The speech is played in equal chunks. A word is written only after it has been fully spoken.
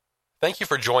Thank you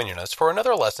for joining us for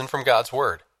another lesson from God's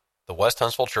Word. The West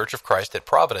Huntsville Church of Christ at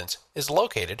Providence is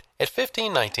located at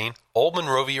 1519 Old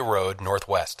Monrovia Road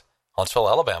Northwest, Huntsville,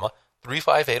 Alabama,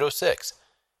 35806.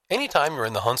 Anytime you're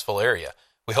in the Huntsville area,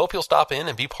 we hope you'll stop in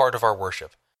and be part of our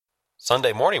worship.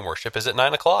 Sunday morning worship is at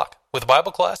 9 o'clock, with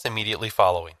Bible class immediately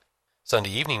following.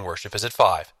 Sunday evening worship is at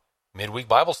 5. Midweek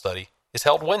Bible study is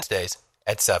held Wednesdays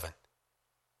at 7.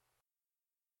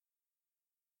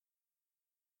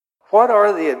 What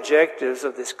are the objectives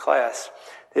of this class?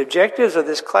 The objectives of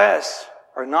this class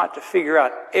are not to figure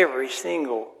out every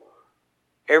single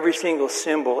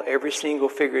symbol, every single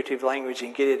figurative language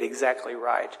and get it exactly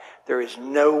right. There is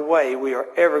no way we are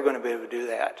ever going to be able to do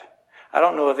that. I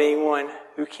don't know of anyone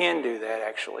who can do that,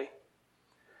 actually.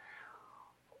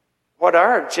 What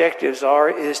our objectives are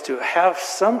is to have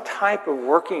some type of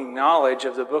working knowledge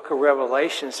of the book of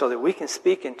Revelation so that we can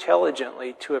speak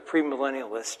intelligently to a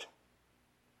premillennialist.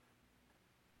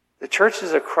 The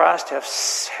churches of Christ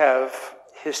have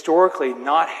historically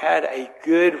not had a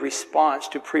good response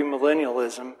to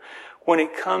premillennialism when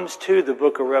it comes to the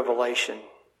book of Revelation.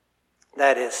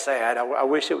 That is sad. I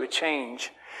wish it would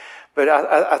change. But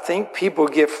I think people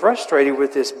get frustrated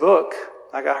with this book.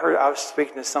 Like I was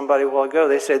speaking to somebody a while ago.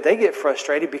 They said they get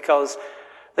frustrated because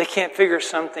they can't figure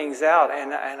some things out.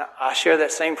 And I share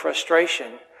that same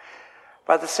frustration.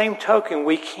 By the same token,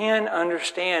 we can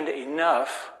understand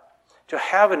enough to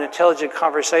have an intelligent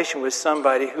conversation with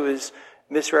somebody who is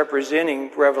misrepresenting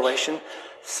Revelation,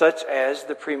 such as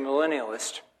the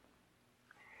premillennialist.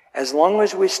 As long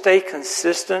as we stay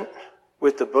consistent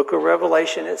with the book of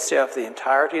Revelation itself, the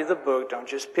entirety of the book, don't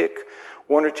just pick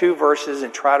one or two verses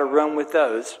and try to run with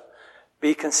those.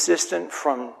 Be consistent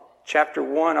from chapter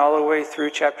 1 all the way through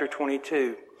chapter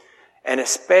 22, and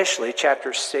especially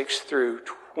chapter 6 through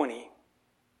 20.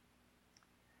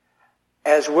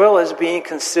 As well as being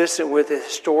consistent with the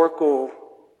historical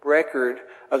record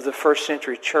of the first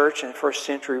century church and first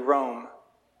century Rome.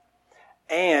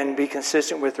 And be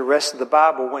consistent with the rest of the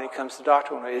Bible when it comes to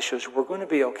doctrinal issues, we're going to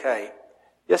be okay.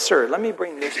 Yes, sir. Let me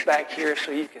bring this back here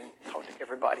so you can talk to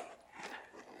everybody.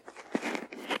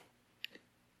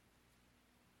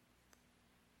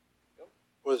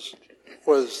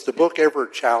 Was the book ever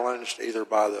challenged either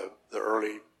by the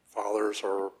early fathers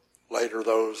or later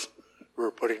those who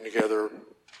were putting together,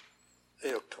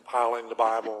 compiling the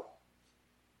Bible?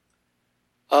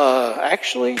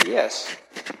 Actually, yes.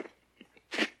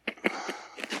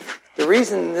 The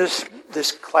reason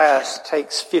this class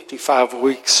takes 55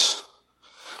 weeks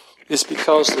is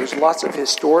because there's lots of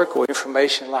historical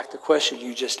information like the question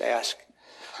you just asked.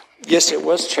 Yes, it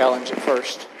was challenged at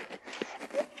first.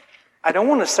 I don't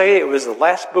want to say it was the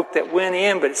last book that went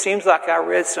in, but it seems like I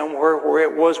read somewhere where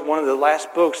it was one of the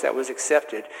last books that was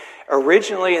accepted.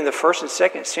 Originally in the 1st and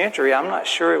 2nd century, I'm not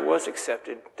sure it was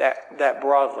accepted that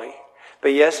broadly. But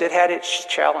yes, it had its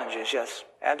challenges. Yes,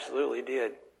 absolutely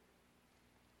did.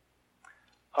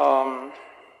 I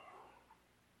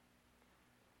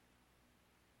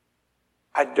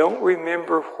don't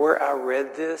remember where I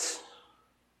read this.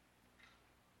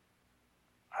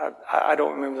 I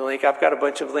don't remember the link. I've got a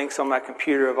bunch of links on my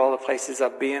computer of all the places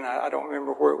I've been. I don't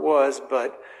remember where it was,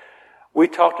 but we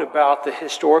talked about the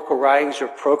historical writings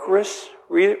of Prochorus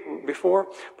before.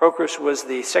 Prochorus was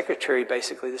the secretary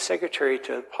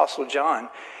to Apostle John.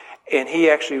 And he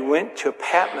actually went to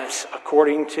Patmos,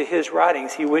 according to his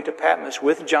writings. He went to Patmos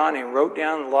with John and wrote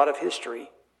down a lot of history.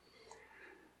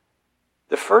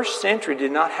 The 1st century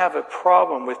did not have a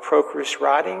problem with Prochorus'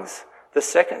 writings. The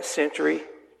 2nd century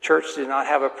church did not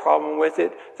have a problem with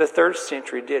it. The 3rd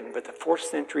century didn't, but the 4th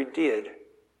century did.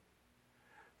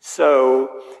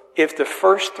 So, if the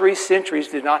first 3 centuries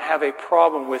did not have a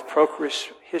problem with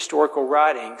Prochorus' historical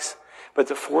writings, but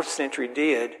the 4th century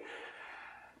did,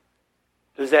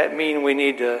 does that mean we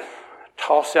need to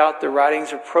toss out the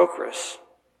writings of Prochorus?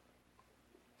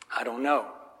 I don't know.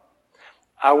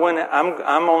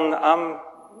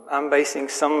 I'm basing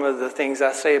some of the things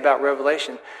I say about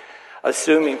Revelation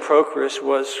assuming Prochorus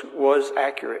was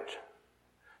accurate.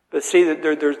 But see, that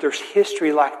there's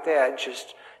history like that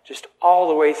just all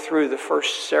the way through the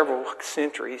first several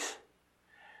centuries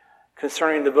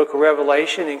concerning the book of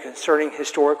Revelation and concerning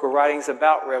historical writings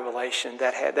about Revelation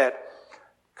that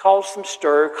caused some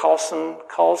stir,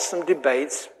 caused some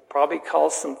debates, probably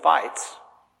caused some fights.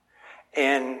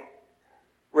 And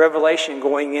Revelation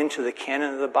going into the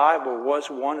canon of the Bible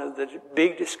was one of the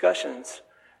big discussions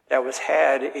that was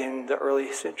had in the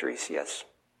early centuries. Yes,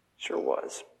 sure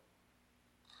was.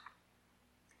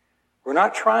 We're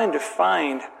not trying to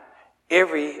find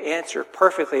every answer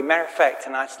perfectly. Matter of fact,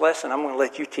 tonight's lesson, I'm going to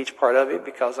let you teach part of it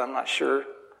because I'm not sure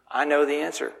I know the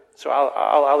answer. So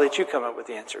I'll let you come up with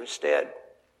the answer instead.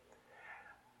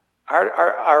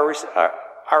 Our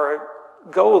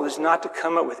goal is not to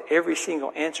come up with every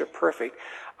single answer perfect.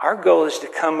 Our goal is to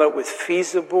come up with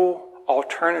feasible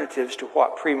alternatives to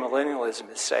what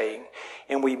premillennialism is saying.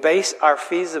 And we base our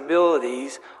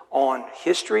feasibilities on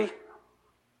history,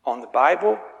 on the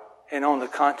Bible, and on the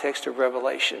context of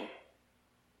Revelation.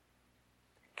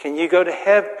 Can you go to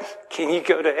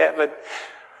heaven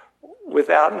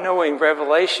without knowing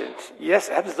Revelation? Yes,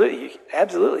 absolutely.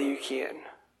 Absolutely you can.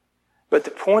 But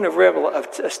the point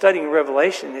of studying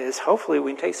Revelation is hopefully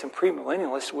we can take some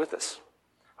premillennialists with us.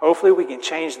 Hopefully we can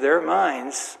change their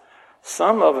minds,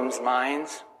 some of them's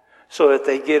minds, so that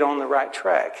they get on the right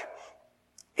track.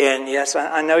 And yes,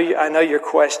 I know your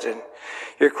question.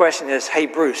 Your question is, hey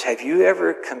Bruce, have you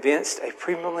ever convinced a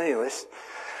premillennialist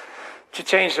to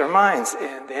change their minds?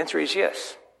 And the answer is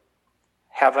yes.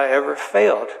 Have I ever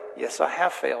failed? Yes, I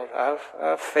have failed.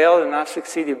 I've failed and I've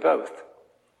succeeded both.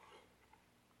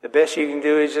 The best you can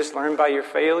do is just learn by your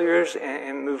failures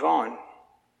and move on.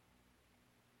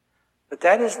 But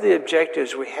that is the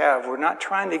objectives we have. We're not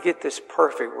trying to get this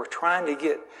perfect. We're trying to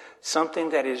get something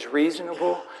that is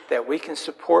reasonable, that we can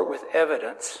support with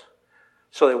evidence,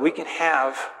 so that we can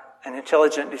have an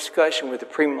intelligent discussion with the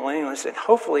premillennialists and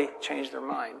hopefully change their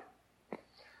mind.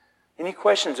 Any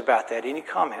questions about that? Any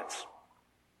comments?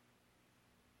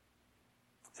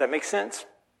 Does that make sense?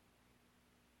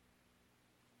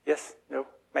 Yes? No?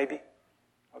 Maybe?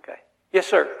 Okay. Yes,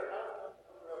 sir.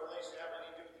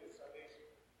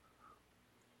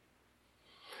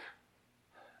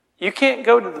 You can't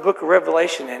go to the book of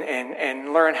Revelation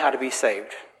and learn how to be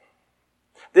saved.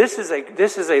 This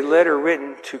is a letter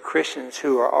written to Christians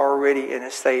who are already in a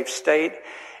saved state,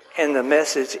 and the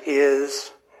message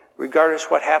is, regardless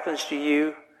what happens to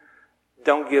you,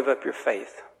 don't give up your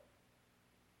faith.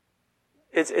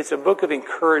 It's a book of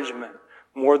encouragement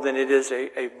more than it is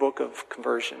a book of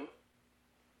conversion.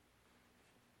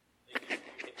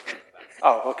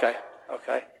 Oh, okay.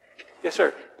 Okay. Yes,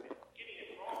 sir.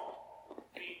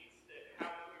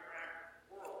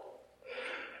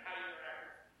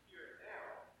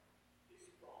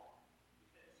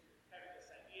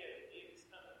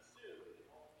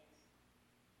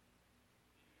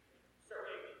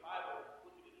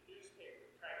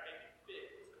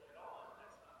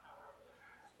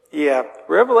 Yeah,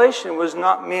 Revelation was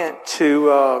not meant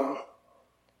to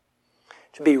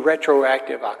be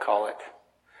retroactive, I call it.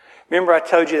 Remember I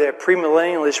told you that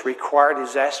premillennialists require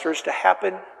disasters to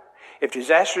happen? If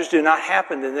disasters do not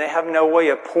happen, then they have no way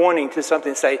of pointing to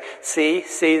something and say, see,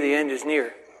 the end is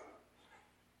near.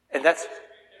 And that's...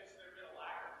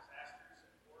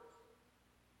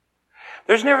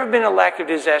 There's never been a lack of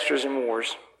disasters and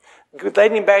wars.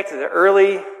 Dating back to the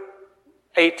early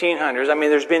 1800s. I mean,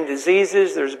 there's been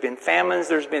diseases, there's been famines,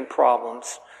 there's been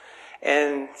problems.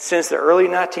 And since the early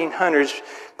 1900s,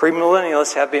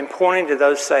 premillennialists have been pointing to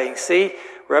those saying, see,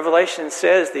 Revelation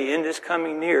says the end is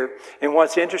coming near. And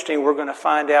what's interesting, we're going to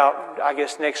find out, I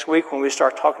guess, next week when we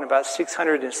start talking about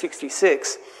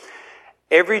 666.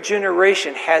 Every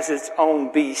generation has its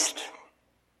own beast.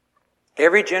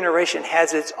 Every generation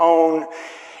has its own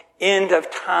end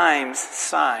of times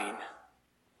sign.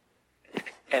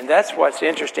 And that's what's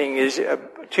interesting is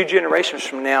 2 generations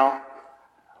from now,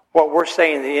 what we're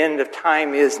saying the end of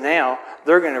time is now,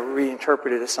 they're going to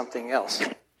reinterpret it as something else. Are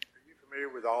you familiar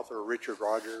with the author Richard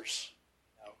Rogers?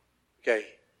 No. Okay.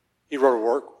 He wrote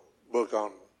a workbook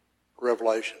on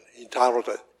Revelation. He titled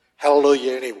it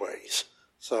Hallelujah Anyways.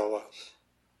 So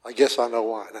I guess I know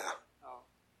why now.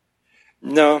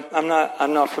 No, I'm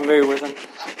not familiar with him.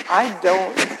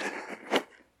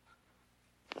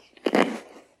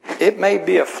 It may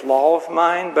be a flaw of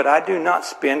mine, but I do not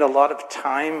spend a lot of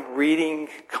time reading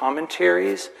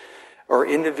commentaries or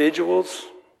individuals.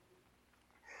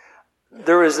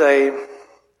 There was a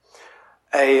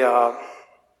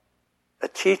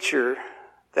teacher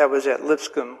that was at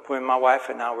Lipscomb when my wife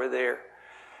and I were there.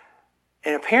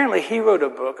 And apparently he wrote a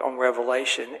book on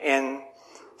Revelation. And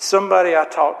somebody I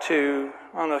talked to,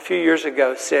 I don't know, a few years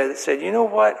ago said, you know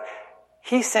what?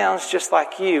 He sounds just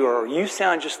like you, or you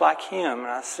sound just like him. And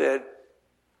I said,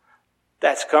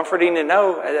 that's comforting to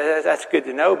know. That's good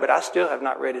to know, but I still have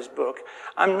not read his book.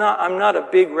 I'm not a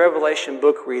big Revelation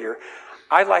book reader.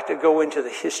 I like to go into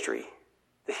the history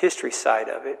side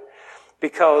of it,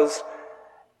 because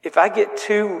if I get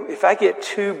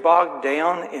too bogged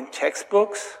down in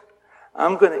textbooks,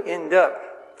 I'm going to end up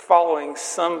following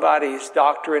somebody's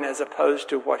doctrine as opposed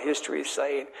to what history is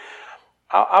saying.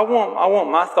 I want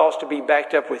my thoughts to be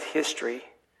backed up with history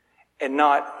and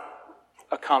not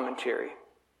a commentary.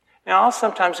 Now, I'll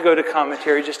sometimes go to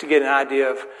commentary just to get an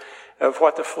idea of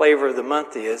what the flavor of the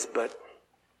month is, but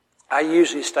I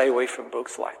usually stay away from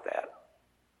books like that.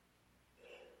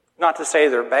 Not to say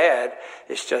they're bad.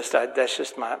 It's just that's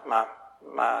just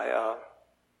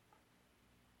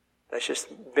that's just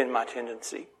been my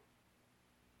tendency.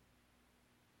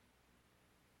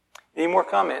 Any more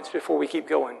comments before we keep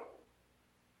going?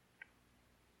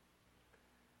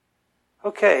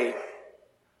 Okay.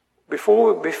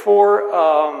 Before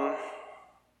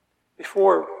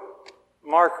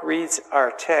Mark reads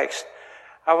our text,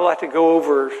 I would like to go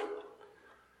over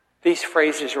these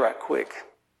phrases right quick.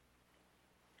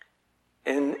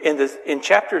 In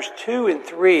chapters 2 and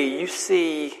 3, you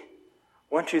see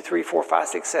 1, 2, 3, 4, 5,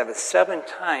 6, 7. 7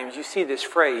 times you see this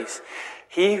phrase.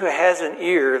 He who has an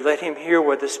ear, let him hear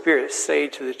what the Spirit say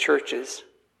to the churches.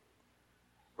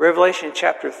 Revelation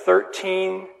chapter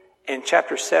 13 and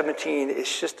chapter 17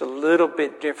 is just a little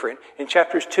bit different. In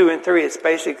chapters 2 and 3, it's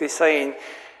basically saying,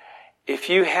 if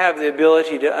you have the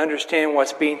ability to understand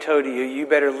what's being told to you, you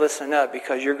better listen up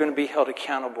because you're going to be held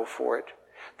accountable for it.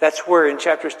 That's where in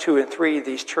chapters 2 and 3,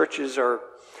 these churches are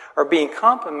being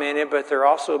complimented, but they're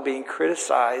also being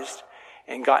criticized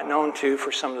and gotten on to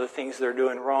for some of the things they're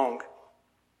doing wrong.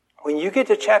 When you get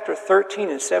to chapter 13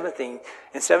 and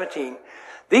 17,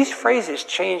 these phrases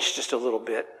change just a little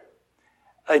bit.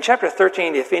 In chapter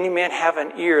 13, if any man have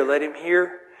an ear, let him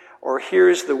hear, or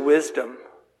here's the wisdom.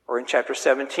 Or in chapter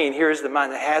 17, here is the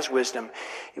mind that has wisdom.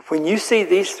 When you see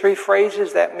these 3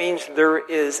 phrases, that means there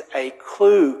is a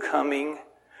clue coming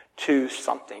to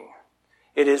something.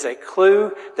 It is a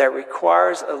clue that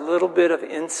requires a little bit of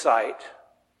insight,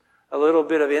 a little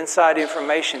bit of inside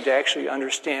information to actually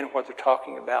understand what they're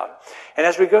talking about. And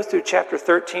as we go through chapter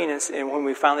 13 and when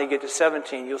we finally get to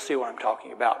 17, you'll see what I'm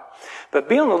talking about. But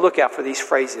be on the lookout for these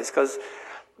phrases because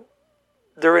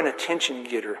they're an attention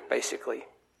getter, basically.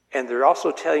 And they're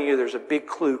also telling you there's a big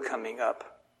clue coming up.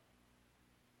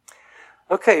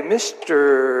 Okay,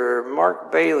 Mr.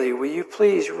 Mark Bailey, will you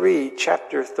please read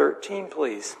chapter 13,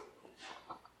 please?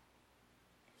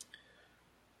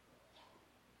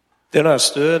 Then I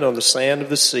stood on the sand of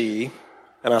the sea,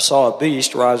 and I saw a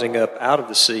beast rising up out of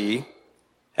the sea,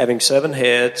 having 7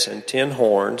 heads and 10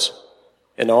 horns,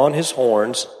 and on his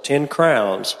horns 10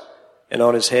 crowns, and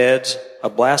on his heads a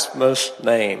blasphemous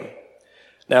name.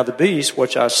 Now the beast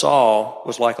which I saw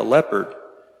was like a leopard.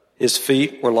 His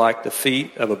feet were like the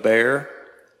feet of a bear,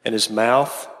 and his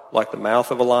mouth like the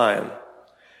mouth of a lion.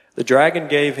 The dragon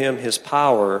gave him his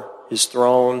power, his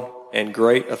throne, and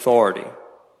great authority.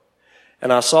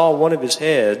 And I saw one of his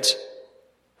heads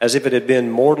as if it had been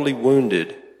mortally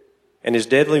wounded, and his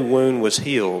deadly wound was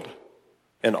healed.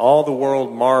 And all the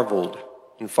world marveled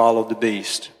and followed the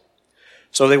beast.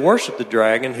 So they worshiped the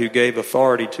dragon who gave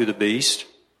authority to the beast,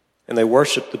 and they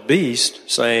worshiped the beast,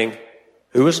 saying,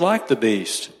 "Who is like the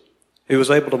beast? Who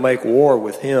was able to make war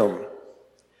with him?"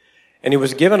 And he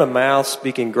was given a mouth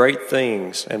speaking great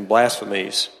things and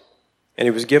blasphemies, and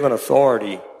he was given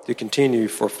authority to continue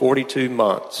for 42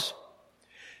 months.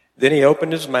 Then he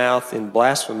opened his mouth in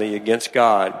blasphemy against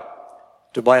God,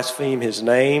 to blaspheme his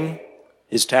name,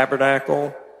 his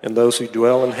tabernacle, and those who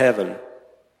dwell in heaven.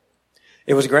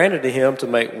 It was granted to him to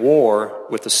make war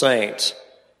with the saints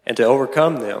and to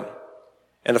overcome them,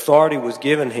 and authority was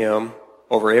given him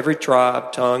over every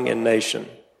tribe, tongue, and nation.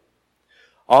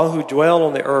 All who dwell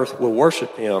on the earth will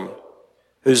worship him,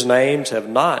 whose names have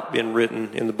not been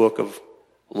written in the book of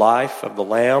life of the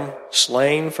Lamb,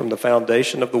 slain from the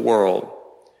foundation of the world.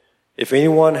 If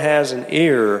anyone has an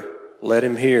ear, let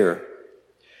him hear.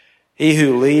 He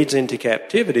who leads into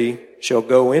captivity shall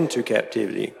go into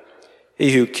captivity.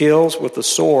 He who kills with the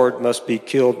sword must be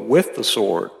killed with the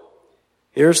sword.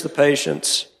 Here's the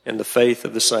patience and the faith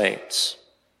of the saints.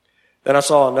 Then I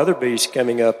saw another beast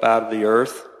coming up out of the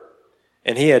earth,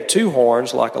 and he had 2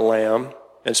 horns like a lamb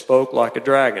and spoke like a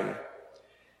dragon.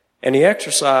 And he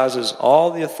exercises all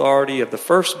the authority of the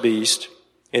first beast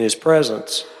in his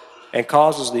presence, and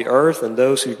causes the earth and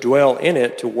those who dwell in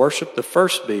it to worship the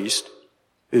first beast,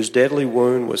 whose deadly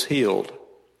wound was healed.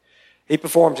 He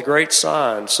performs great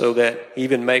signs, so that he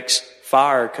even makes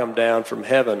fire come down from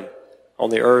heaven on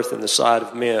the earth in the sight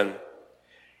of men.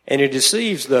 And he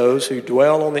deceives those who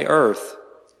dwell on the earth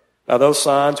by those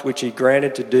signs which he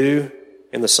granted to do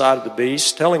in the sight of the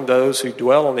beast, telling those who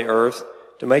dwell on the earth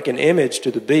to make an image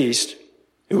to the beast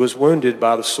who was wounded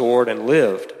by the sword and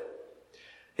lived.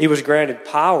 He was granted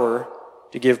power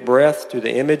to give breath to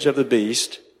the image of the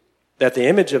beast, that the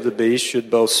image of the beast should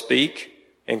both speak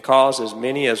and cause as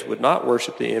many as would not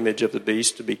worship the image of the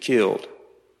beast to be killed.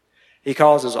 He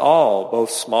causes all,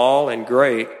 both small and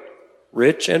great,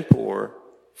 rich and poor,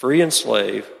 free and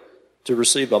slave, to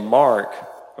receive a mark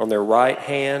on their right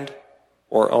hand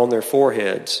or on their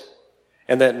foreheads,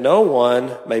 and that no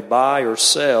one may buy or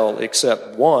sell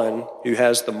except one who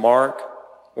has the mark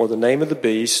or the name of the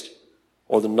beast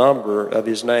or the number of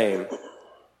his name.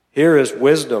 Here is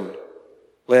wisdom.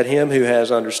 Let him who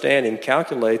has understanding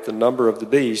calculate the number of the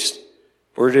beast,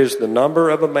 for it is the number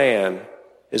of a man.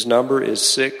 His number is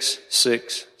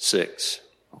 666.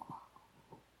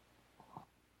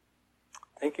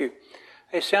 Thank you.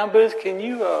 Hey, sound booth, can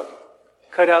you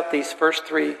cut out these first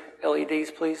 3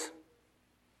 LEDs, please?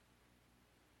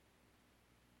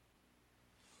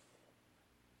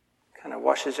 Kind of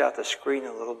washes out the screen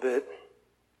a little bit.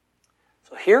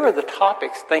 So here are the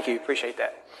topics. Thank you, appreciate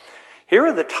that. Here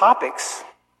are the topics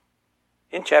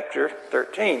in chapter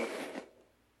 13.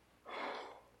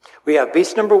 We have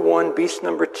beast number 1, beast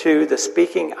number 2, the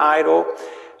speaking idol,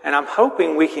 and I'm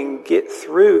hoping we can get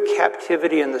through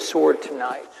captivity and the sword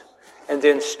tonight, and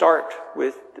then start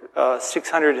with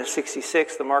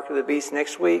 666, the mark of the beast,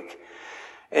 next week,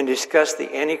 and discuss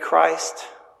the Antichrist.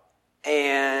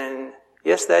 And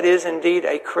yes, that is indeed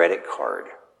a credit card.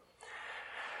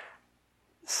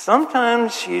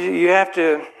 Sometimes you have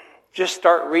to just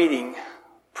start reading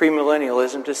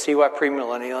premillennialism to see what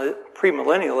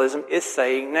premillennialism is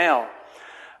saying now.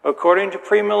 According to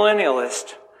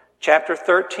premillennialist, chapter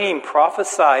 13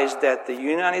 prophesies that the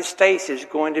United States is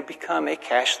going to become a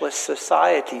cashless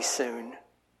society soon.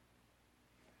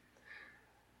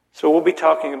 So we'll be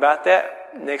talking about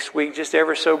that next week, just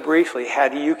ever so briefly. How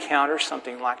do you counter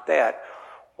something like that?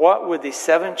 What would the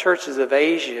 7 churches of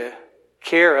Asia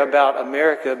care about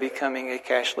America becoming a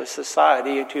cashless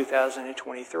society in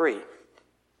 2023?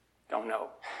 Don't know.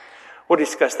 We'll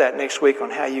discuss that next week on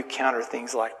how you counter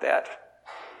things like that.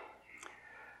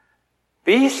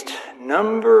 Beast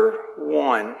number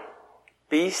 1,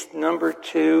 beast number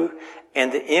 2,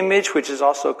 and the image, which is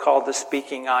also called the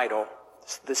speaking idol.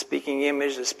 The speaking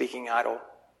image, the speaking idol.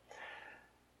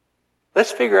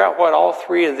 Let's figure out what all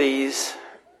 3 of these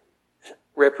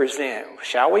represent,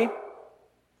 shall we?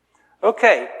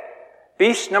 Okay,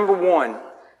 beast number 1.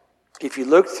 If you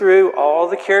look through all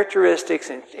the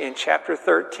characteristics in chapter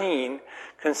 13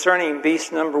 concerning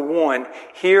beast number 1,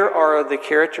 here are the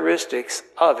characteristics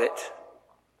of it.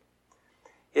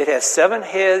 It has 7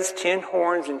 heads, 10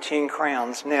 horns, and 10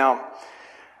 crowns. Now,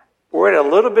 we're at a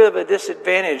little bit of a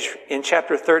disadvantage in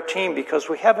chapter 13 because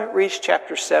we haven't reached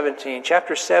chapter 17.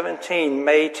 Chapter 17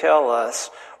 may tell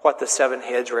us what the 7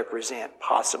 heads represent,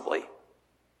 possibly.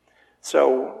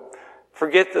 So,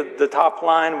 forget the top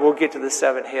line. We'll get to the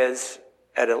 7 heads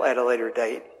at a later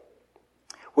date.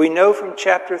 We know from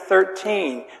chapter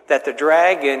 13 that the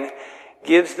dragon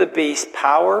gives the beast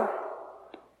power,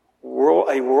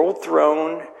 a world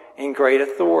throne, and great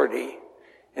authority.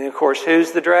 And of course,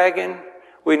 who's the dragon?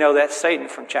 We know that's Satan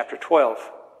from chapter 12.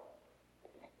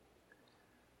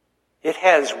 It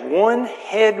has 1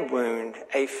 head wound,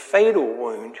 a fatal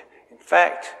wound. In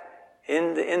fact,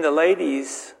 in the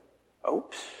ladies'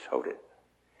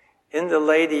 in the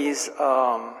ladies'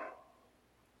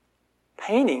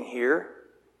 painting here,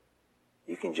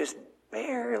 you can just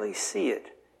barely see it.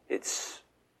 It's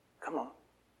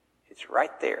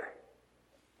right there.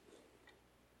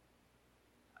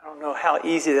 I don't know how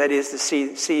easy that is to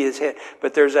see his head,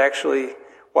 but there's actually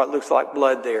what looks like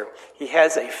blood there. He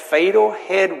has a fatal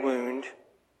head wound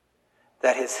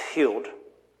that has healed.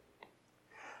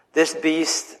 This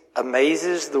beast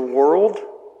amazes the world.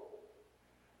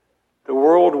 The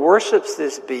world worships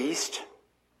this beast.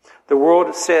 The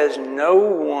world says no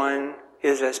one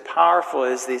is as powerful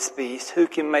as this beast. Who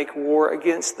can make war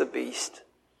against the beast?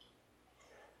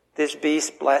 This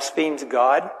beast blasphemes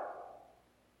God.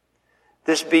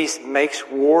 This beast makes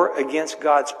war against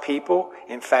God's people.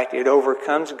 In fact, it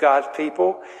overcomes God's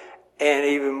people. And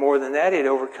even more than that, it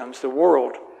overcomes the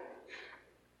world.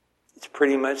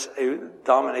 It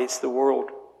dominates the world.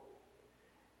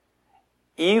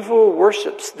 Evil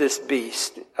worships this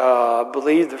beast. I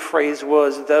believe the phrase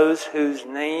was, those whose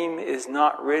name is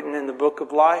not written in the book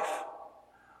of life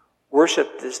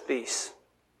worship this beast.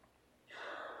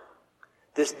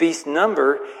 This beast's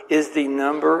number is the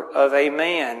number of a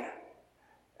man.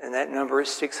 And that number is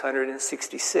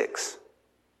 666.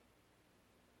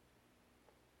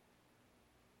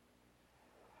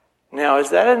 Now, is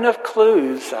that enough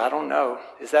clues? I don't know.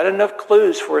 Is that enough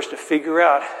clues for us to figure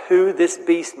out who this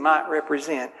beast might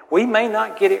represent? We may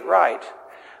not get it right,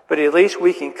 but at least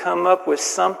we can come up with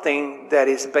something that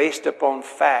is based upon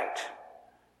fact,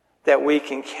 that we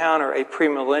can counter a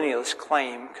premillennialist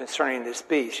claim concerning this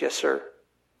beast. Yes, sir?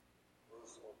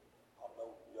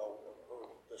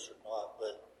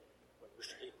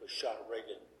 Shot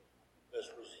Reagan.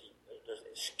 This was his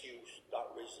excuse,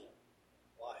 not reason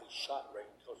why he shot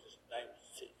Reagan, because his name was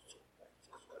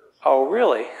Oh,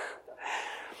 really?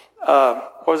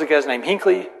 What was the guy's name?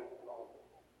 Hinckley?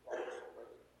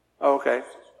 Oh, okay.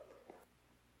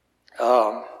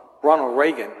 Ronald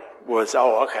Reagan was,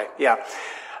 yeah.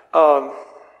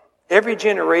 Every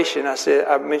generation,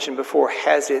 I mentioned before,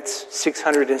 has its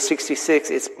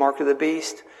 666, its mark of the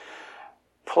beast.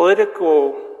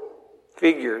 Political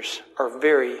figures are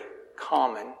very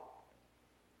common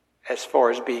as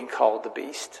far as being called the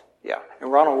beast. Yeah.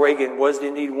 And Ronald Reagan was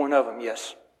indeed one of them,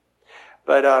 yes.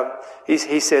 But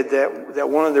he said that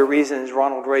one of the reasons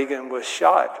Ronald Reagan was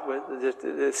shot,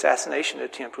 the assassination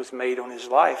attempt was made on his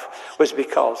life, was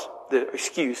because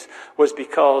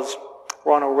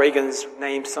Ronald Reagan's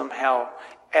name somehow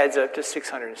adds up to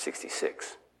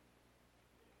 666.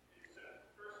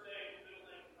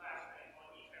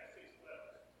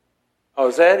 Oh,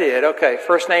 is that it? Okay.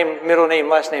 First name, middle name,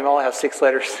 last name all have 6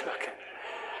 letters. Okay.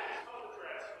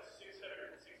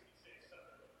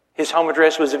 His home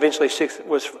address was originally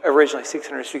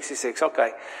 666.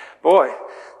 Okay. Boy,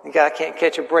 the guy can't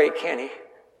catch a break, can he?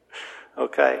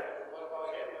 Okay.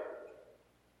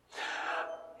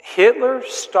 Hitler,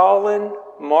 Stalin,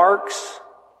 Marx,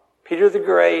 Peter the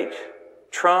Great,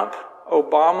 Trump,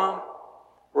 Obama,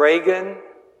 Reagan.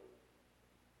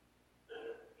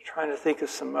 Trying to think of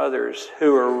some others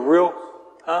who are real,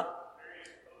 huh?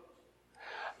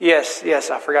 Yes,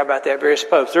 I forgot about that. Various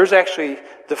popes. There's actually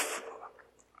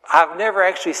I've never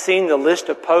actually seen the list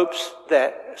of popes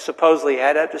that supposedly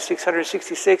add up to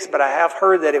 666, but I have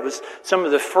heard that it was some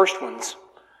of the first ones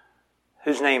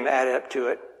whose name added up to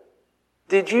it.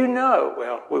 Did you know?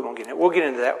 Well, we won't get into it. We'll get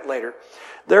into that later.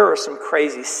 There are some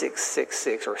crazy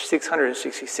 666 or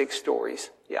 666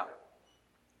 stories. Yeah,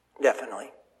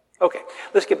 definitely. Okay,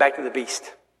 let's get back to the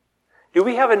beast. Do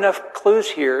we have enough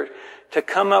clues here to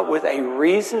come up with a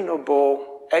reasonable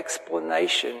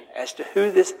explanation as to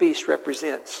who this beast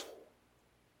represents?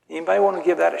 Anybody want to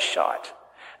give that a shot?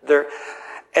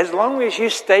 As long as you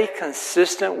stay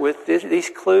consistent with these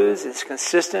clues, it's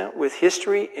consistent with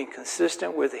history and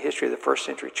consistent with the history of the first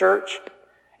century church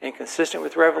and consistent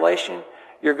with Revelation,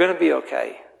 you're going to be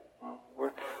okay.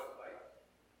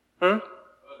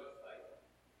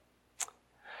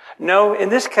 No, in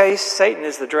this case, Satan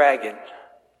is the dragon.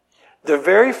 The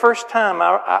very first times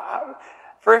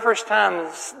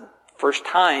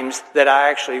that I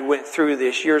actually went through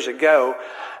this years ago,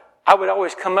 I would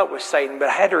always come up with Satan, but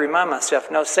I had to remind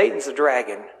myself, no, Satan's the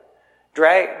dragon.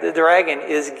 The dragon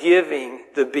is giving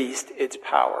the beast its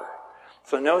power.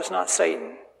 So no, it's not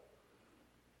Satan.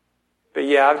 But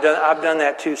yeah, I've done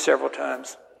that too several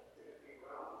times.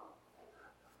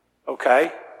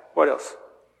 Okay, what else?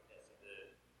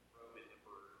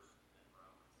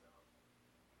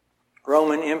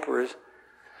 Roman emperors.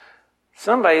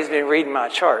 Somebody's been reading my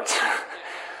charts.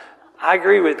 I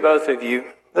agree with both of you.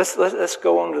 Let's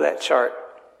go on to that chart.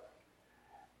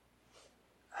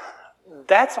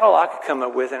 That's all I could come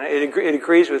up with, and it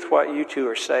agrees with what you two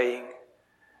are saying.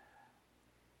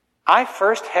 I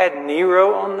first had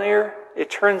Nero on there. It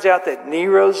turns out that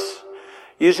Nero's,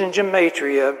 using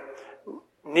gematria,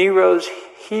 Nero's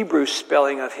Hebrew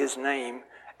spelling of his name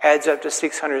adds up to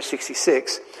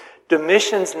 666.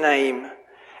 Domitian's name,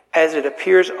 as it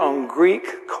appears on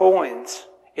Greek coins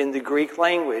in the Greek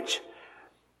language,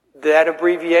 that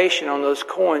abbreviation on those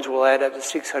coins will add up to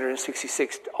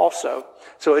 666 also.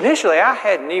 So initially I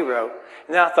had Nero,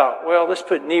 and then I thought, well, let's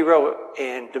put Nero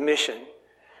and Domitian.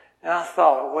 And I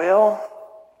thought, well,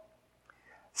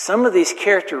 some of these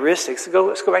characteristics,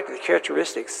 let's go back to the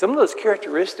characteristics. Some of those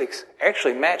characteristics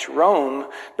actually match Rome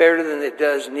better than it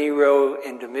does Nero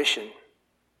and Domitian.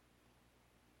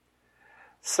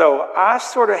 So I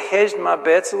sort of hedged my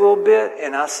bets a little bit,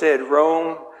 and I said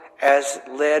Rome as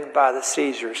led by the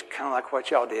Caesars, kind of like what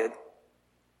y'all did.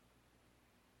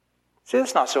 See,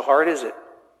 that's not so hard, is it?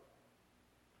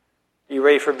 You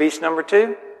ready for beast number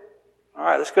 2? All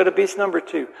right, let's go to beast number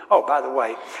 2. Oh, by the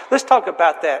way, let's talk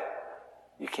about that.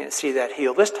 You can't see that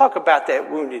heel. Let's talk about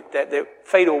that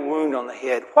fatal wound on the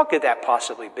head. What could that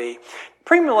possibly be?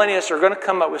 Premillennialists are going to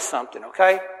come up with something,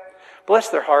 okay? Bless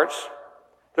their hearts.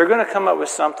 They're going to come up with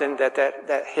something that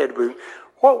head wound.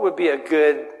 What would be a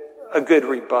good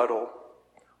rebuttal?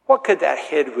 What could that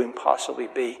head wound possibly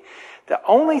be? The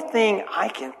only thing I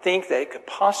can think that it could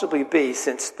possibly be,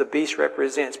 since the beast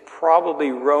represents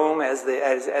probably Rome as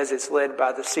it's led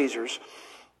by the Caesars,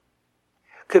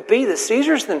 could be the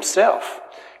Caesars themselves.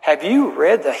 Have you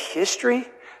read the history,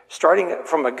 starting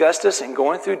from Augustus and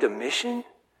going through Domitian?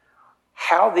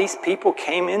 How these people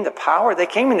came into power? They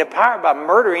came into power by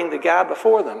murdering the guy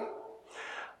before them.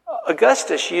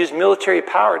 Augustus used military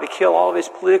power to kill all of his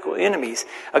political enemies.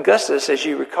 Augustus, as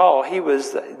you recall, he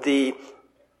was the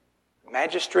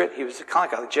magistrate. He was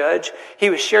kind of like a judge. He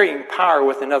was sharing power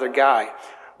with another guy.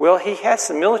 Well, he had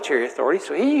some military authority,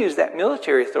 so he used that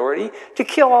military authority to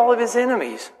kill all of his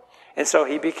enemies. And so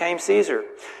he became Caesar.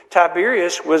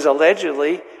 Tiberius was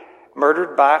allegedly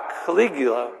murdered by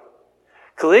Caligula.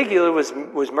 Caligula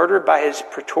was murdered by his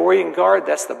Praetorian Guard.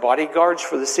 That's the bodyguards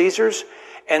for the Caesars.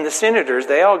 And the senators,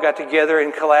 they all got together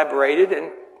and collaborated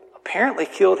and apparently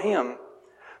killed him.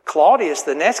 Claudius,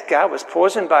 the next guy, was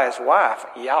poisoned by his wife.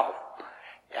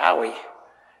 Yowie.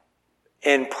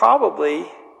 And probably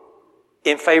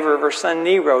in favor of her son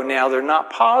Nero. Now, they're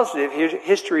not positive.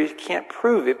 History can't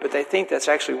prove it, but they think that's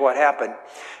actually what happened.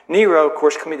 Nero, of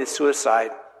course, committed suicide.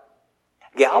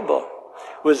 Galba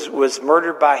was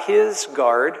murdered by his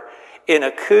guard in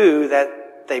a coup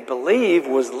that they believe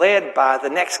was led by the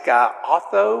next guy,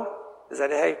 Otho. Is that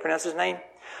how you pronounce his name?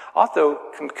 Otho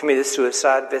committed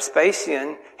suicide.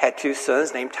 Vespasian had two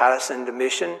sons named Titus and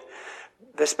Domitian.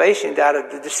 Vespasian died of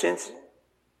the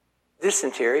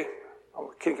dysentery.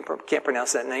 Can't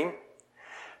pronounce that name.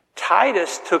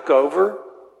 Titus took over.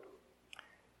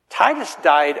 Titus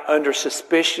died under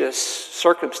suspicious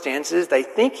circumstances. They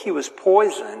think he was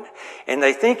poisoned, and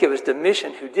they think it was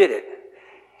Domitian who did it.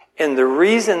 And the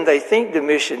reason they think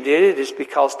Domitian did it is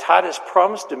because Titus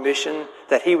promised Domitian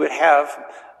that he would have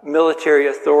military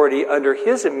authority under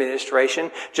his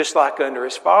administration, just like under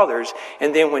his father's.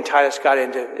 And then when Titus got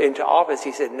into office,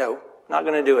 he said, no, not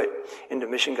going to do it. And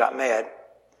Domitian got mad.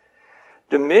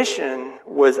 Domitian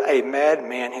was a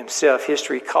madman himself.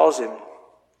 History calls him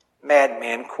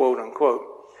madman, quote unquote.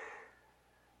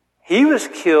 He was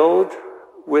killed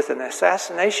with an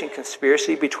assassination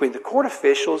conspiracy between the court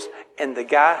officials and the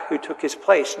guy who took his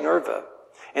place, Nerva.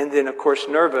 And then, of course,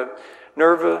 Nerva,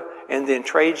 and then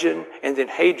Trajan, and then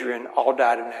Hadrian all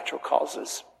died of natural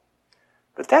causes.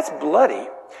 But that's bloody.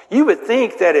 You would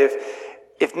think that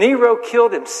if Nero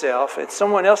killed himself and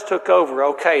someone else took over,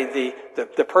 okay,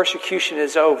 the persecution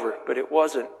is over, but it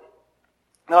wasn't.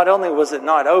 Not only was it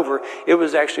not over, it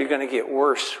was actually going to get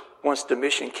worse once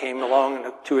Domitian came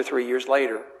along 2 or 3 years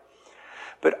later.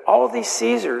 But all these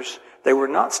Caesars, they were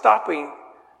not stopping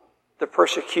the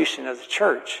persecution of the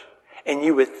church. And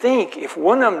you would think if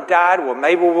one of them died, well,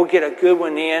 maybe we'll get a good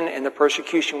one in and the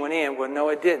persecution went in. Well, no,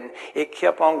 it didn't. It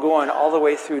kept on going all the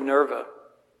way through Nerva.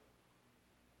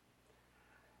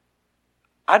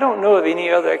 I don't know of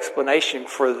any other explanation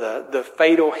for the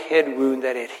fatal head wound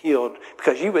that it healed,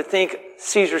 because you would think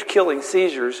Caesar's killing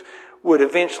Caesars would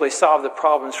eventually solve the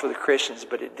problems for the Christians,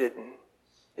 but it didn't.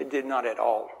 It did not at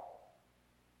all.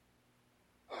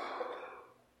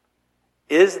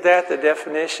 Is that the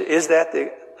definition? Is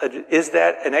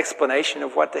that an explanation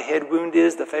of what the head wound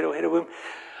is, the fatal head wound?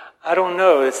 I don't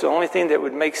know. It's the only thing that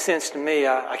would make sense to me.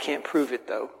 I can't prove it,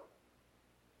 though.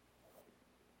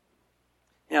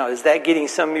 Now, is that getting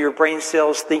some of your brain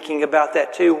cells thinking about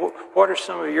that too? What are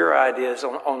some of your ideas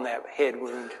on that head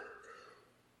wound?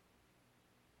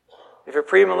 If a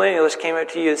premillennialist came up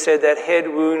to you and said that head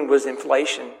wound was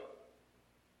inflation,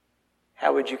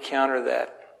 how would you counter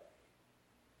that?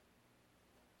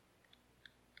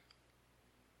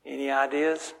 Any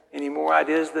ideas? Any more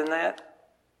ideas than that?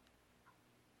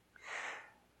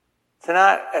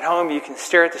 Tonight at home, you can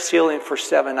stare at the ceiling for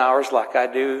 7 hours like I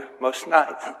do most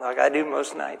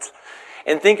nights.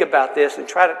 And think about this and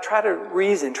try to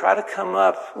reason, try to come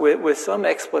up with some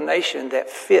explanation that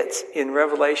fits in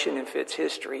Revelation and fits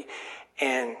history.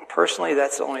 And personally,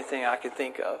 that's the only thing I can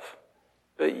think of.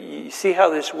 But you see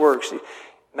how this works. You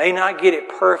may not get it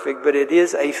perfect, but it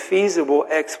is a feasible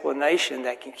explanation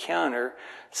that can counter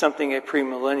something a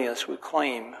premillennialist would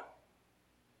claim.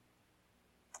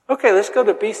 Okay, let's go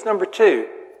to beast number 2.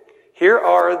 Here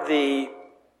are the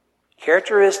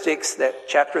characteristics that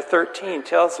chapter 13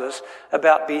 tells us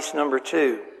about beast number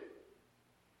 2.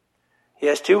 He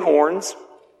has 2 horns.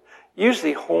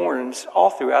 Usually horns, all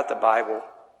throughout the Bible,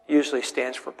 usually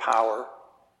stands for power.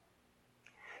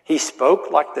 He spoke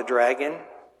like the dragon.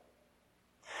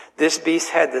 This beast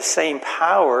had the same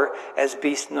power as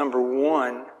beast number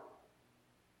 1.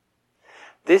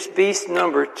 This beast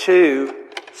number 2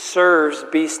 serves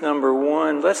beast number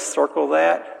 1. Let's circle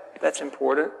that. That's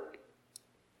important.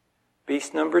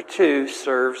 Beast number 2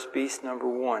 serves beast number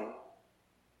 1.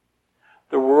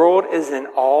 The world is in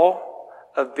awe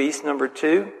of beast number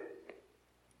 2.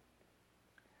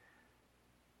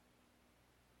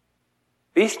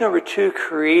 Beast number 2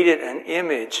 created an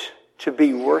image to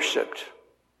be worshipped.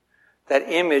 That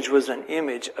image was an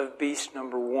image of beast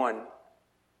number 1.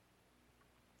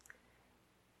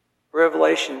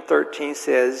 Revelation 13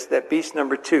 says that beast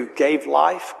number 2 gave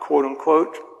life, quote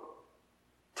unquote,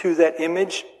 to that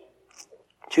image,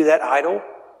 to that idol.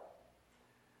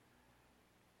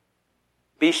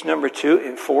 Beast number 2,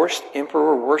 enforced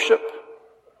emperor worship.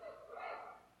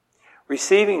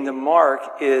 Receiving the mark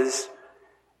is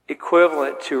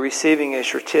equivalent to receiving a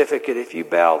certificate. If you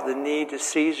bowed the knee to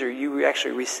Caesar, you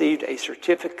actually received a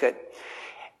certificate.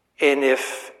 And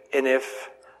if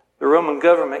the Roman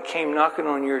government came knocking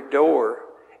on your door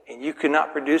and you could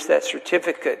not produce that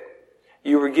certificate,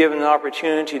 you were given the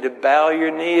opportunity to bow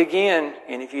your knee again,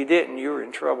 and if you didn't, you were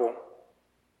in trouble.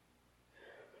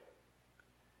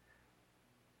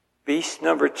 Beast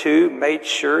number 2 made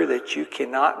sure that you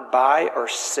cannot buy or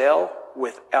sell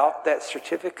without that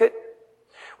certificate.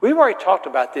 We've already talked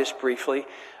about this briefly.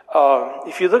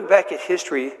 If you look back at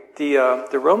history, the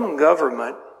Roman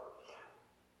government,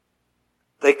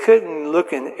 they couldn't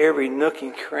look in every nook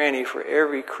and cranny for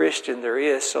every Christian there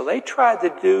is, so they tried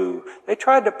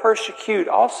to persecute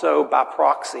also by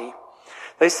proxy.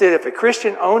 They said if a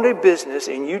Christian owned a business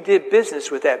and you did business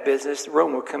with that business,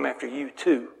 Rome would come after you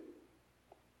too.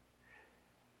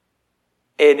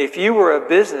 And if you were a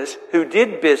business who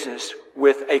did business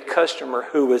with a customer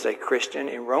who was a Christian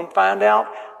and Rome found out,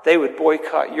 they would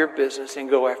boycott your business and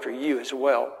go after you as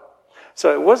well.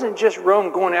 So it wasn't just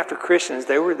Rome going after Christians.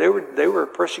 They were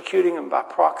persecuting them by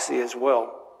proxy as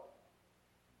well.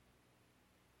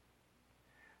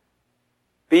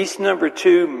 Beast number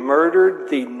 2 murdered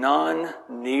the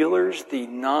non-kneelers, the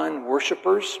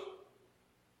non-worshippers.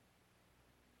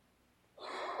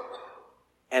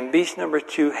 And beast number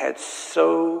 2 had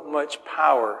so much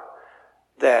power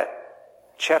that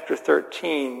chapter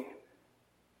 13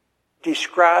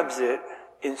 describes it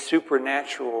in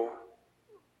supernatural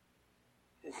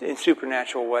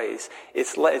ways.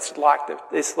 It's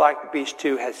like beast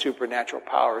 2 had supernatural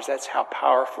powers. That's how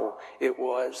powerful it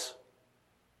was.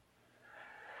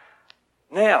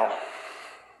 Now,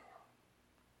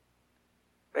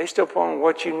 based upon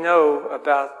what you know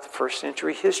about the first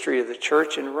century history of the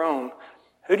church in Rome,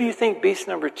 who do you think beast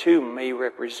number 2 may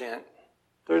represent?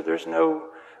 There's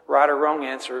no right or wrong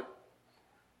answer.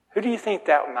 Who do you think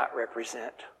that might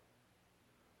represent?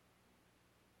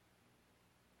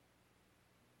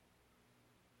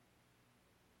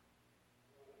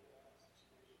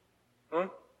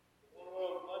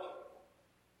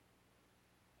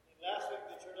 Last week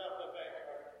they turned off my bank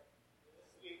card.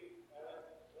 This week I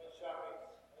went shopping.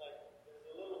 There's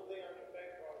a little thing on your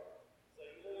bank card. So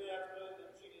you don't even have to go to the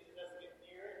machine. You just have to get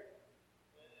near it.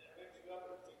 And it rings you up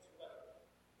and it takes your money.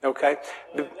 Okay.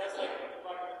 That's like the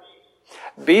mark of the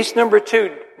beast.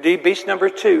 Beast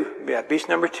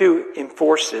number 2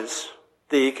 enforces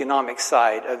the economic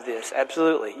side of this.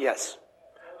 Absolutely, yes.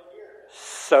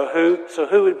 So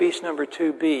who would beast number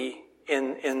 2 be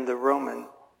in the Roman?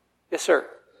 Yes, sir.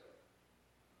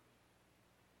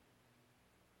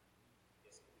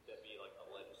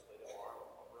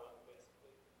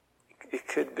 It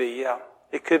could be, yeah.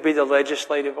 It could be the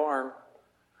legislative arm.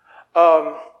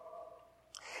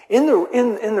 In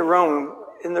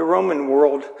the Roman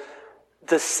world,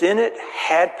 the Senate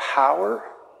had power,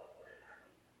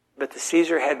 but the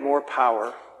Caesar had more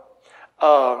power.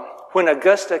 When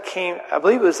Augusta came, I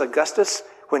believe it was Augustus,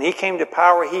 when he came to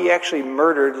power, he actually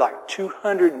murdered like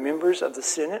 200 members of the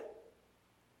Senate.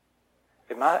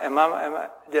 Did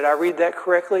I read that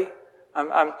correctly?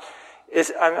 I'm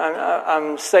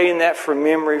saying that from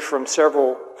memory from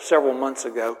several months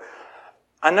ago.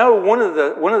 I know one of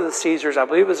the Caesars, I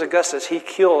believe it was Augustus, he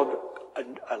killed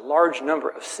a large number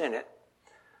of Senate.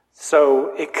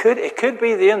 So it could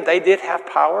be them. They did have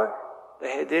power.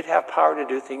 They did have power to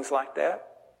do things like that.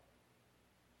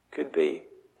 Could be.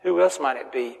 Who else might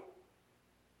it be?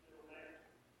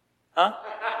 Huh?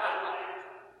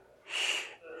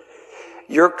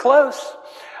 You're close.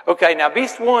 Okay, now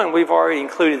beast 1, we've already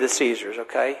included the Caesars,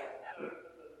 okay?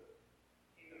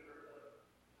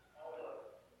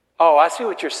 Oh, I see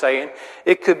what you're saying.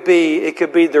 It could be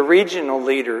the regional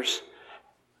leaders.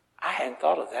 I hadn't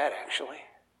thought of that, actually.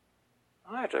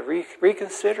 I have to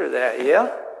reconsider that,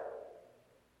 yeah?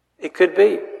 It could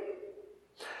be.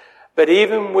 But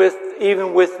even with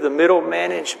the middle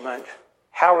management,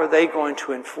 how are they going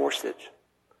to enforce it?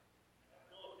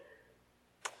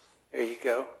 There you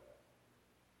go.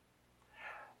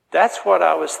 That's what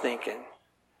I was thinking.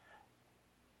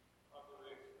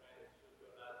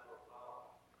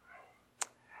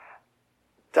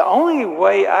 The only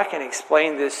way I can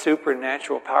explain this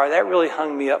supernatural power, that really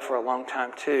hung me up for a long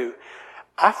time too.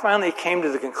 I finally came to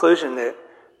the conclusion that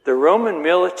the Roman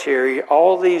military,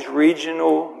 all these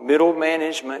regional middle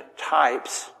management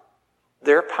types,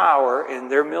 their power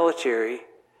and their military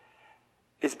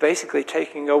is basically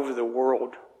taking over the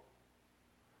world.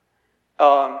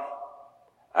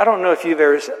 I don't know if you've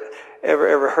ever,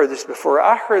 ever heard this before.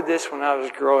 I heard this when I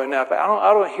was growing up.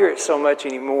 I don't hear it so much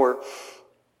anymore.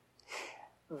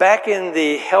 Back in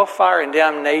the hellfire and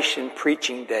damnation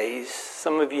preaching days,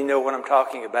 some of you know what I'm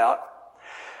talking about.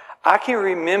 I can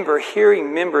remember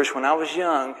hearing members when I was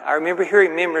young. I remember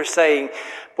hearing members saying,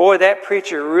 "Boy, that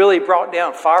preacher really brought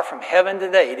down fire from heaven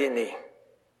today, didn't he?"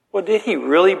 Well, did he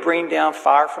really bring down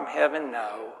fire from heaven?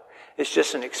 No. It's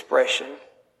just an expression.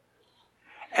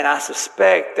 And I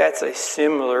suspect that's a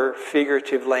similar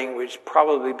figurative language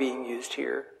probably being used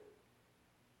here.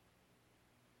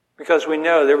 Because we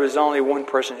know there was only one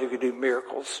person who could do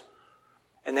miracles,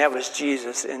 and that was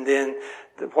Jesus, and then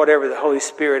whatever the Holy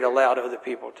Spirit allowed other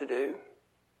people to do.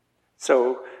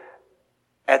 So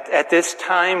at this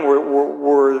time,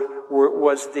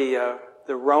 was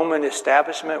the Roman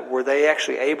establishment, were they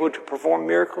actually able to perform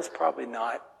miracles? Probably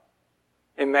not.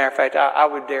 As a matter of fact, I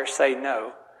would dare say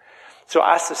no. So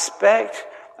I suspect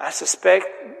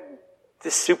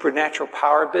this supernatural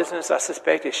power business, I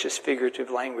suspect it's just figurative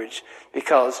language.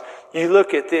 Because you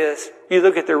look at this, you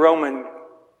look at the Roman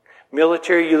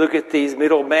military, you look at these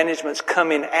middle managements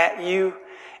coming at you,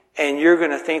 and you're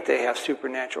going to think they have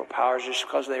supernatural powers just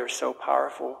because they are so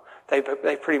powerful. They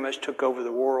pretty much took over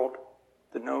the world,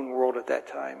 the known world at that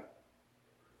time.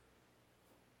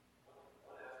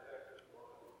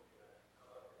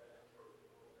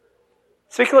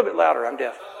 Speak a little bit louder, I'm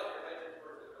deaf.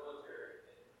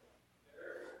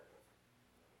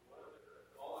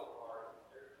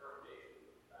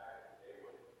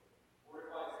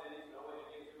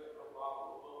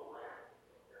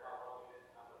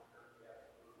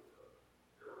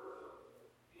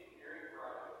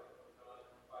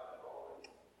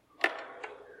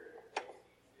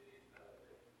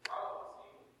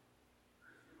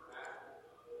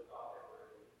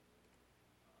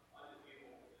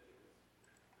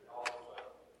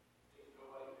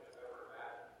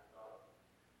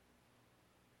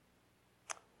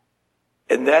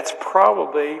 And that's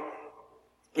probably,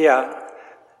 you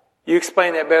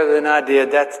explained that better than I did.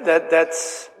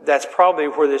 That's probably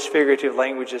where this figurative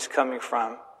language is coming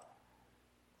from.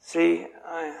 See,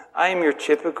 I am your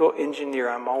typical engineer.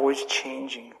 I'm always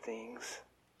changing things.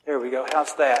 There we go.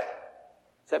 How's that?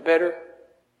 Is that better?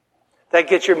 That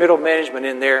gets your middle management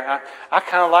in there. I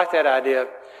kind of like that idea.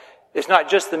 It's not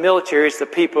just the military, it's the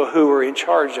people who are in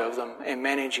charge of them and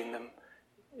managing them.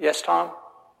 Yes, Tom?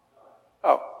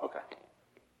 Oh, okay.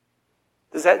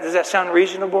 Does that sound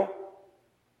reasonable?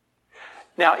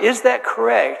 Now, is that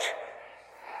correct?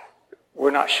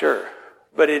 We're not sure.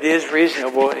 But it is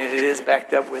reasonable and it is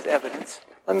backed up with evidence.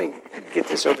 Let me get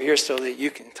this over here so that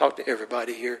you can talk to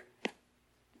everybody here.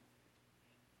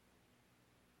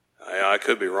 I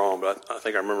could be wrong, but I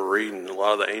think I remember reading a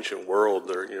lot of the ancient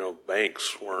world,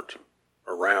 banks weren't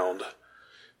around.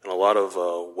 And a lot of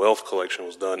wealth collection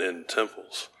was done in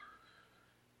temples.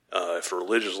 For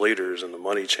religious leaders and the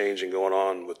money changing going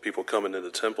on with people coming into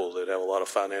temples, they'd have a lot of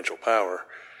financial power.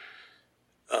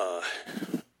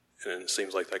 And it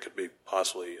seems like that could be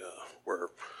possibly where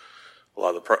a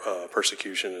lot of the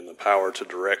persecution and the power to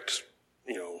direct,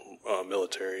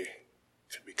 military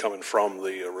could be coming from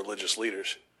the religious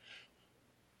leaders.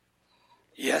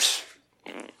 Yes.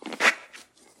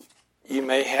 You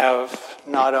may have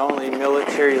not only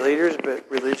military leaders, but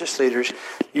religious leaders.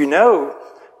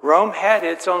 Rome had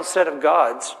its own set of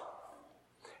gods.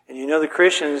 And the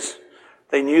Christians,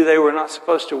 they knew they were not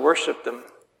supposed to worship them.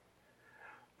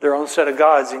 Their own set of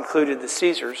gods included the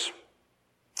Caesars.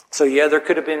 So there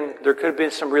could have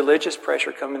been some religious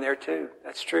pressure coming there too.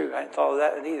 That's true. I hadn't thought of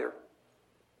that either.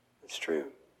 It's true.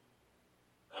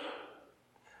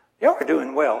 Y'all are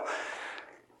doing well.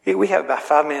 We have about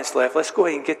 5 minutes left. Let's go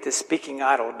ahead and get this speaking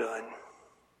idol done.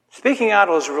 Speaking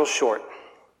idol is real short.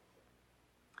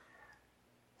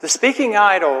 The speaking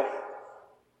idol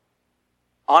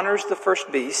honors the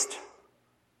first beast.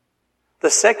 The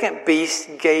second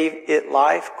beast gave it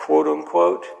life, quote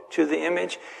unquote, to the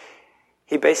image.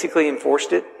 He basically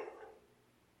enforced it.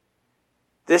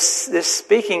 This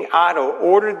speaking idol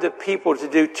ordered the people to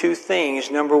do two things.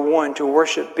 Number one, to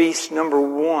worship beast number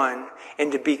one,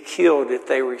 and to be killed if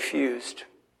they refused.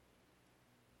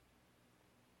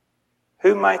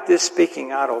 Who might this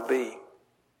speaking idol be?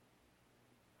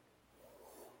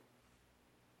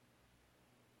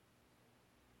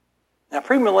 Now,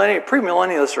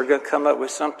 premillennialists are going to come up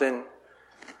with something,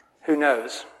 who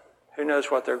knows? Who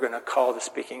knows what they're going to call the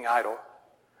speaking idol?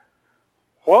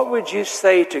 What would you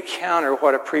say to counter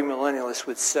what a premillennialist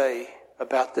would say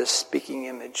about this speaking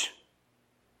image?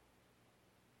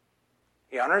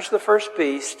 He honors the first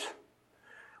beast.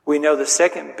 We know the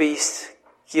second beast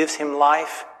gives him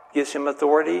life, gives him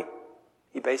authority.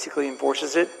 He basically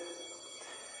enforces it.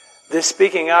 This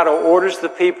speaking out orders the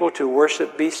people to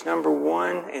worship beast number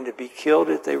 1 and to be killed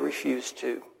if they refuse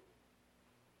to.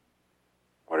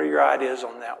 What are your ideas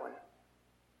on that one?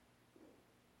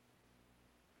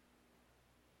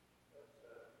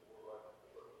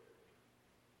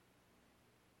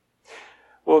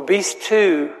 Well, beast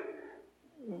 2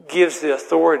 gives the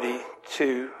authority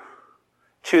to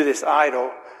this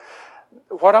idol.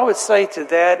 What I would say to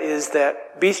that is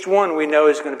that beast 1 we know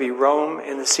is going to be Rome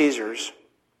and the Caesars.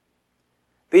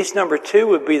 Beast number 2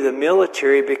 would be the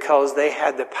military because they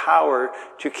had the power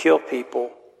to kill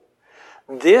people.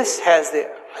 This has the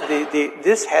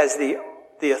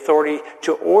authority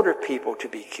to order people to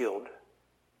be killed.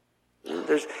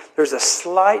 There's a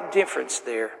slight difference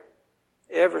there,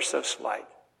 ever so slight.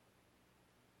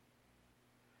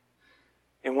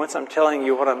 And once I'm telling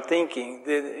you what I'm thinking,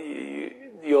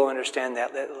 you'll understand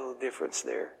that little difference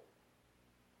there.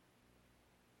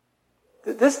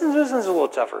 This is a little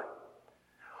tougher.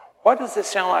 What does it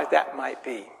sound like that might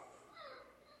be?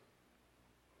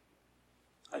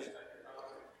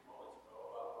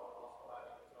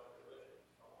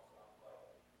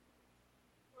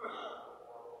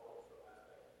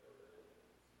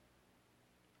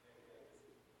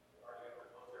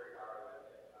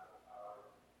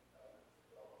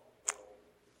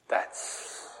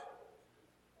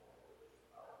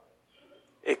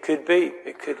 It could be.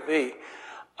 It could be.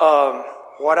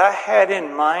 What I had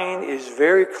in mind is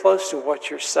very close to what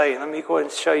you're saying. Let me go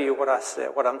ahead and show you what I said,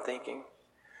 what I'm thinking.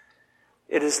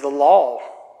 It is the law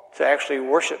to actually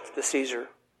worship the Caesar.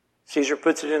 Caesar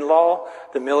puts it in law.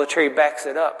 The military backs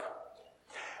it up.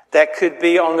 That could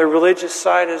be on the religious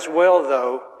side as well,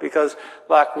 though, because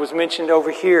like was mentioned over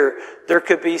here, there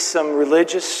could be some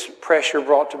religious pressure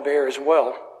brought to bear as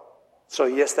well. So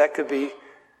yes, that could be.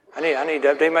 I need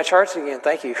to update my charts again.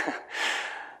 Thank you.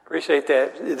 Appreciate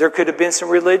that. There could have been some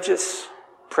religious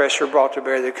pressure brought to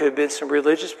bear. There could have been some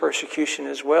religious persecution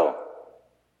as well.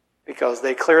 Because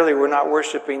they clearly were not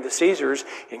worshiping the Caesars,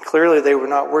 and clearly they were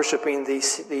not worshiping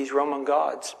these Roman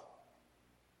gods.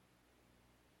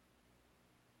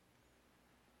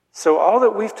 So all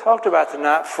that we've talked about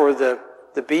tonight for the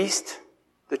beast,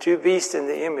 the 2 beasts and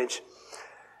the image,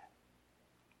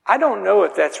 I don't know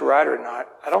if that's right or not.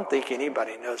 I don't think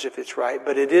anybody knows if it's right,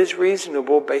 but it is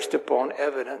reasonable based upon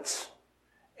evidence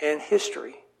and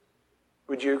history.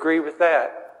 Would you agree with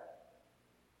that?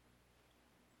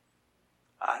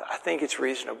 I think it's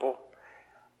reasonable.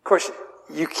 Of course,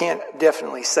 you can't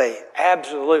definitely say,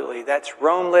 absolutely, that's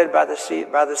Rome led by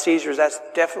the Caesars, that's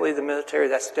definitely the military,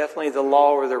 that's definitely the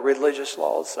law or the religious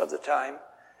laws of the time.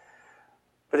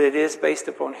 But it is based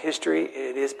upon history,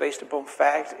 it is based upon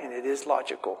fact, and it is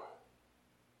logical.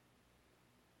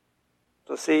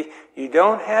 So see, you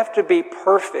don't have to be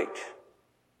perfect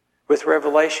with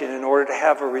Revelation in order to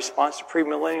have a response to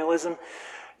premillennialism.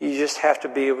 You just have to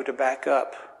be able to back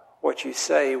up what you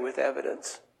say with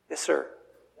evidence. Yes, sir.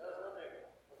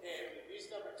 Okay, the beast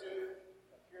number 2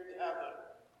 appeared to have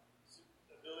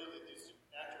the ability to do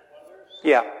supernatural wonders.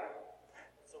 Yeah.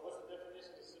 So what's the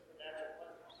definition of supernatural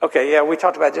wonders? Okay, yeah, we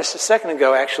talked about it just a second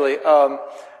ago, actually.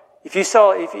 If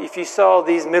you saw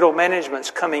these middle managements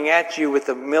coming at you with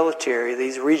the military,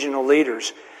 these regional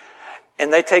leaders,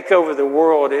 and they take over the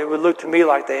world, it would look to me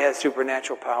like they had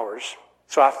supernatural powers.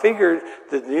 So I figured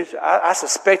I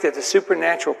suspect that the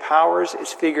supernatural powers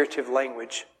is figurative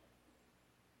language.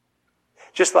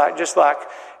 Just like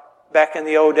back in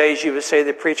the old days, you would say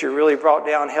the preacher really brought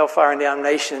down hellfire and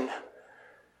damnation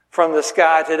from the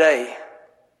sky today.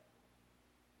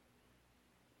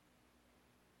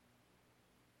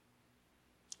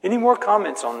 Any more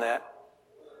comments on that?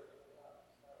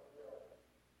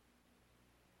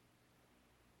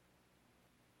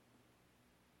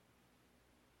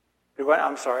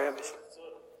 I'm sorry. So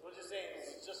what you're saying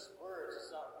is it's just words,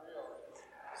 it's not real.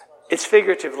 It's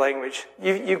figurative language.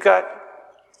 You got.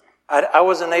 I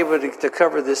wasn't able to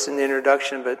cover this in the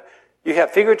introduction, but you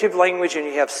have figurative language and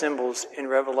you have symbols in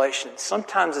Revelation.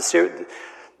 Sometimes the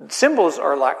symbols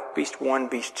are like beast 1,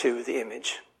 beast 2, the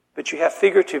image. But you have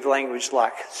figurative language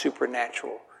like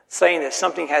supernatural. Saying that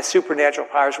something has supernatural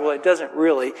powers, well, it doesn't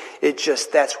really. It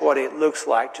just, that's what it looks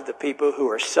like to the people who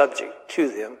are subject to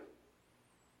them.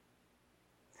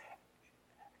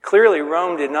 Clearly,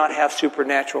 Rome did not have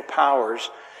supernatural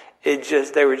powers.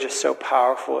 They were just so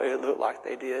powerful, it looked like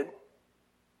they did.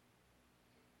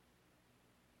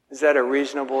 Is that a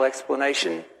reasonable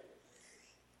explanation?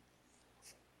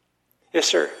 Yes,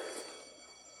 sir.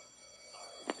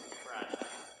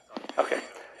 Okay.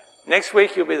 Next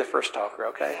week, you'll be the first talker,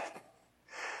 okay?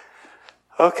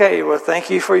 Okay, well,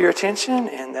 thank you for your attention,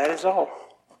 and that is all.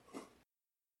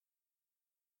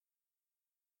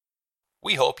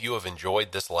 We hope you have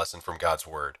enjoyed this lesson from God's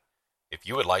Word. If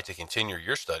you would like to continue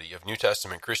your study of New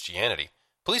Testament Christianity,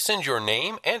 please send your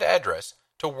name and address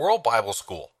to World Bible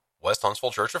School, West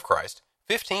Huntsville Church of Christ,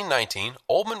 1519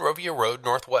 Old Monrovia Road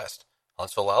Northwest,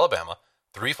 Huntsville, Alabama,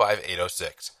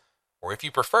 35806. Or if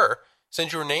you prefer,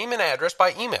 send your name and address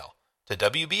by email to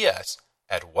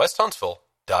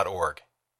wbs@westhuntsville.org.